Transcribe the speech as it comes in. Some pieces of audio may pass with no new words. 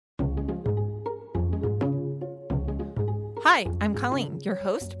Hi, I'm Colleen, your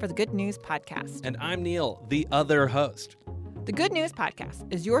host for the Good News Podcast. And I'm Neil, the other host. The Good News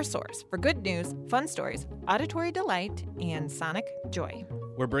Podcast is your source for good news, fun stories, auditory delight, and sonic joy.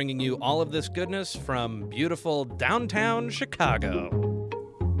 We're bringing you all of this goodness from beautiful downtown Chicago.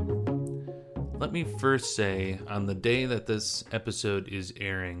 Let me first say, on the day that this episode is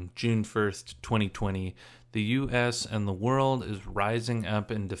airing, June 1st, 2020, the U.S. and the world is rising up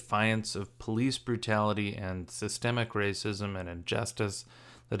in defiance of police brutality and systemic racism and injustice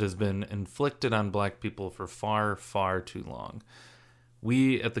that has been inflicted on black people for far, far too long.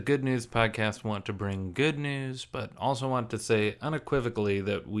 We at the Good News Podcast want to bring good news, but also want to say unequivocally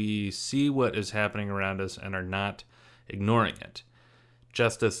that we see what is happening around us and are not ignoring it.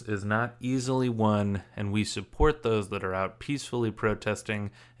 Justice is not easily won, and we support those that are out peacefully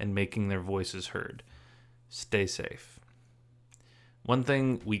protesting and making their voices heard. Stay safe. One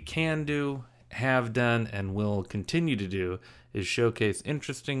thing we can do, have done, and will continue to do is showcase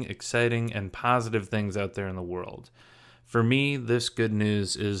interesting, exciting, and positive things out there in the world. For me, this good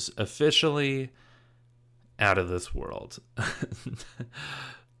news is officially out of this world.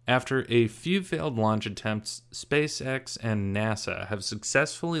 After a few failed launch attempts, SpaceX and NASA have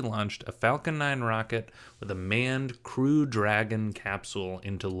successfully launched a Falcon 9 rocket with a manned Crew Dragon capsule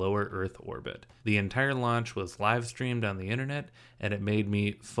into lower Earth orbit. The entire launch was live streamed on the internet, and it made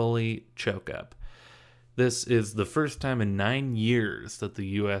me fully choke up. This is the first time in 9 years that the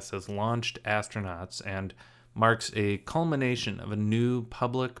U.S. has launched astronauts and marks a culmination of a new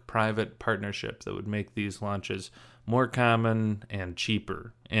public-private partnership that would make these launches more common and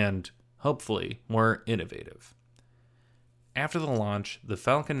cheaper, and hopefully more innovative. After the launch, the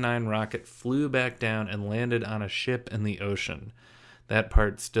Falcon 9 rocket flew back down and landed on a ship in the ocean. That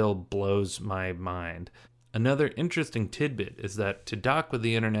part still blows my mind. Another interesting tidbit is that to dock with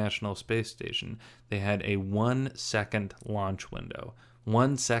the International Space Station, they had a 1-second launch window.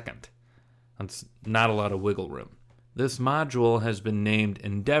 1 second. That's not a lot of wiggle room. This module has been named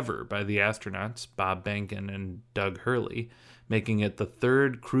Endeavour by the astronauts, Bob Behnken and Doug Hurley, making it the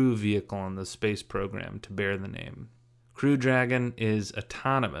third crew vehicle in the space program to bear the name. Crew Dragon is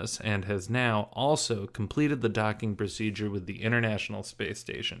autonomous and has now also completed the docking procedure with the International Space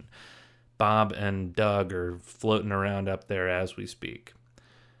Station. Bob and Doug are floating around up there as we speak.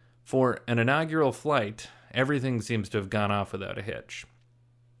 For an inaugural flight, everything seems to have gone off without a hitch.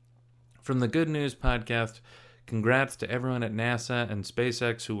 From the Good News Podcast, congrats to everyone at NASA and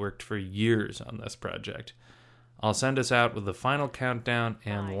SpaceX who worked for years on this project. I'll send us out with the final countdown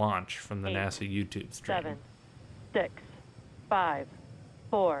and launch from the NASA YouTube stream. 7, 6, 5,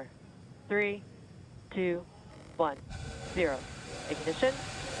 4, 3, 2, 1, 0. Ignition.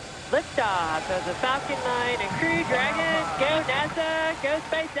 Liftoff of the Falcon 9 and Crew Dragon. Go NASA, go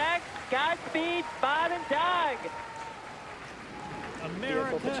SpaceX, Godspeed, Bob and Doug.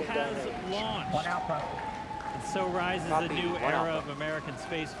 America has launched. And so rises a new era of American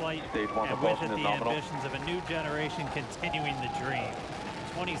spaceflight, and with it the ambitions of a new generation continuing the dream.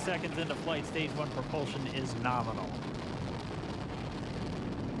 20 seconds into flight, stage 1 propulsion is nominal.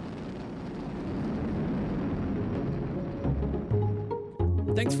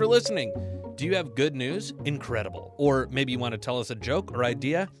 Thanks for listening. Do you have good news? Incredible. Or maybe you want to tell us a joke or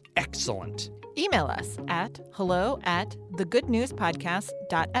idea? Excellent. Email us at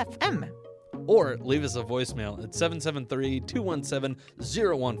hello@thegoodnewspodcast.fm. Or leave us a voicemail at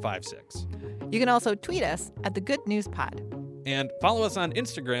 773-217-0156. You can also tweet us at The Good News Pod. And follow us on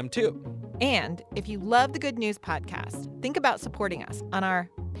Instagram, too. And if you love the Good News Podcast, think about supporting us on our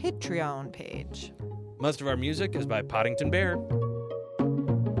Patreon page. Most of our music is by Poddington Bear.